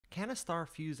Can a star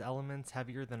fuse elements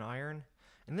heavier than iron?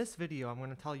 In this video, I'm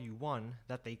going to tell you 1,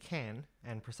 that they can,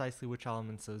 and precisely which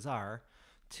elements those are.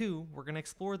 2, we're going to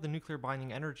explore the nuclear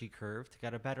binding energy curve to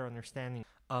get a better understanding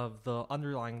of the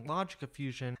underlying logic of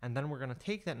fusion, and then we're going to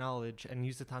take that knowledge and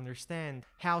use it to understand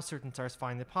how certain stars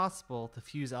find it possible to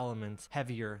fuse elements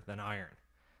heavier than iron.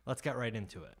 Let's get right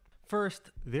into it.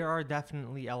 First, there are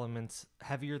definitely elements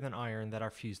heavier than iron that are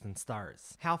fused in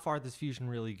stars. How far does fusion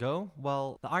really go?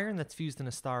 Well, the iron that's fused in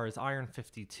a star is iron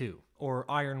 52, or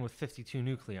iron with 52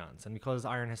 nucleons, and because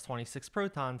iron has 26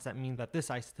 protons, that means that this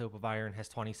isotope of iron has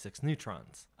 26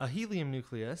 neutrons. A helium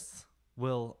nucleus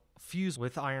will fuse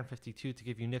with iron 52 to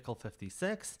give you nickel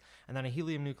 56, and then a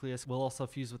helium nucleus will also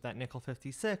fuse with that nickel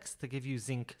 56 to give you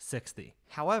zinc 60.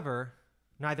 However,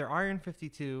 neither iron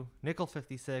 52, nickel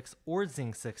 56, or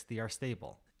zinc 60 are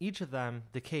stable. Each of them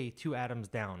decay 2 atoms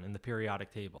down in the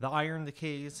periodic table. The iron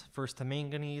decays first to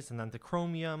manganese and then to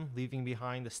chromium, leaving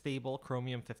behind the stable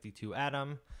chromium 52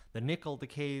 atom. The nickel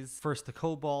decays first to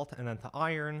cobalt and then to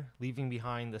iron, leaving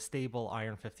behind the stable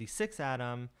iron 56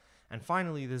 atom. And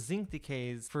finally, the zinc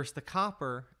decays first to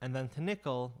copper and then to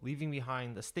nickel, leaving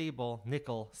behind the stable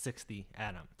nickel 60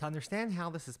 atom. To understand how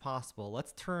this is possible,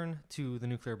 let's turn to the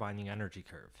nuclear binding energy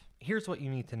curve. Here's what you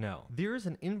need to know. There is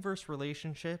an inverse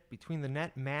relationship between the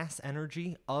net mass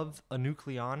energy of a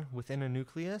nucleon within a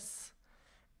nucleus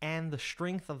and the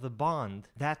strength of the bond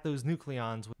that those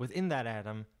nucleons within that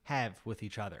atom have with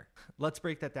each other. Let's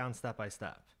break that down step by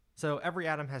step. So every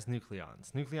atom has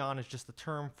nucleons. Nucleon is just a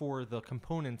term for the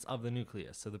components of the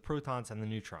nucleus, so the protons and the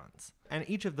neutrons. And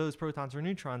each of those protons or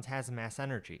neutrons has a mass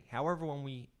energy. However, when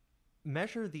we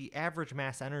measure the average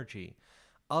mass energy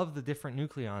of the different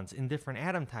nucleons in different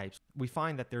atom types, we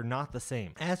find that they're not the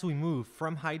same. As we move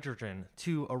from hydrogen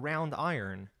to around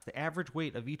iron, the average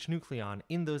weight of each nucleon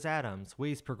in those atoms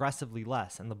weighs progressively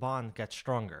less and the bond gets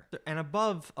stronger. And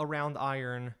above around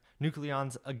iron,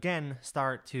 nucleons again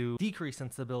start to decrease in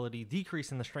stability,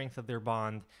 decrease in the strength of their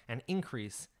bond, and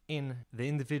increase in the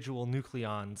individual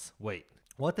nucleon's weight.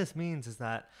 What this means is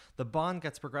that the bond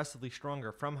gets progressively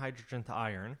stronger from hydrogen to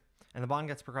iron, and the bond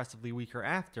gets progressively weaker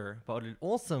after, but it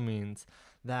also means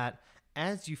that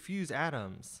as you fuse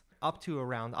atoms up to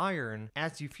around iron,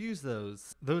 as you fuse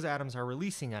those atoms are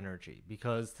releasing energy,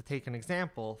 because to take an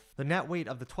example, the net weight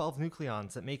of the 12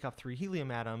 nucleons that make up 3 helium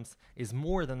atoms is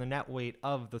more than the net weight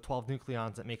of the 12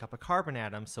 nucleons that make up a carbon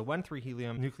atom, so when 3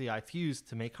 helium nuclei fuse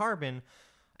to make carbon,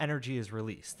 energy is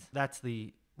released. That's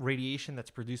the radiation that's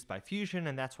produced by fusion,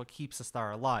 and that's what keeps a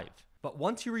star alive. But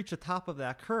once you reach the top of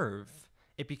that curve,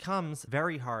 it becomes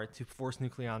very hard to force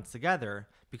nucleons together,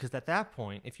 because at that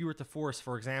point, if you were to force,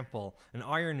 for example, an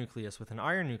iron nucleus with an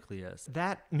iron nucleus,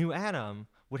 that new atom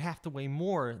would have to weigh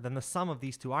more than the sum of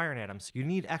these 2 iron atoms. You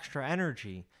need extra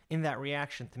energy in that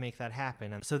reaction to make that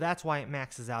happen, and so that's why it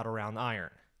maxes out around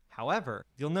iron. However,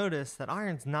 you'll notice that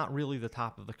iron's not really the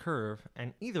top of the curve,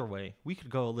 and either way, we could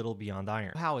go a little beyond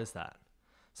iron. How is that?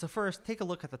 So first, take a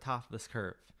look at the top of this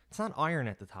curve. It's not iron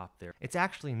at the top there, it's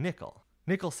actually nickel.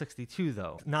 Nickel 62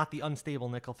 though, not the unstable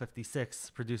nickel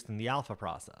 56 produced in the alpha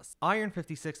process. Iron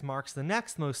 56 marks the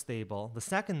next most stable, the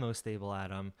second most stable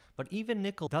atom, but even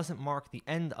nickel doesn't mark the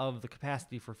end of the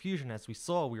capacity for fusion. As we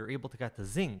saw, we were able to get to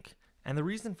zinc. And the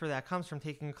reason for that comes from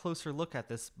taking a closer look at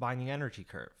this binding energy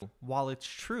curve. While it's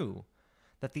true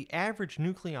that the average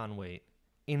nucleon weight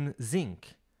in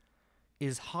zinc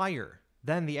is higher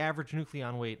than the average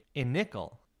nucleon weight in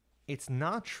nickel, it's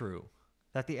not true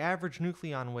that the average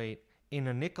nucleon weight in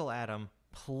a nickel atom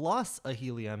plus a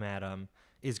helium atom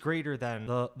is greater than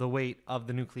the weight of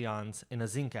the nucleons in a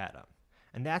zinc atom.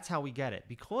 And that's how we get it.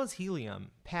 Because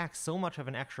helium packs so much of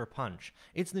an extra punch,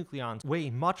 its nucleons weigh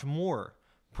much more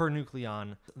per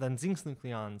nucleon than zinc's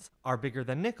nucleons are bigger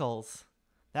than nickel's.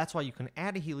 That's why you can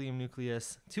add a helium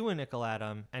nucleus to a nickel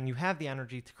atom, and you have the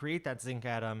energy to create that zinc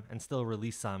atom and still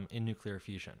release some in nuclear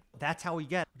fusion. That's how we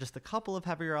get just a couple of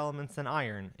heavier elements than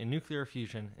iron in nuclear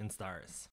fusion in stars.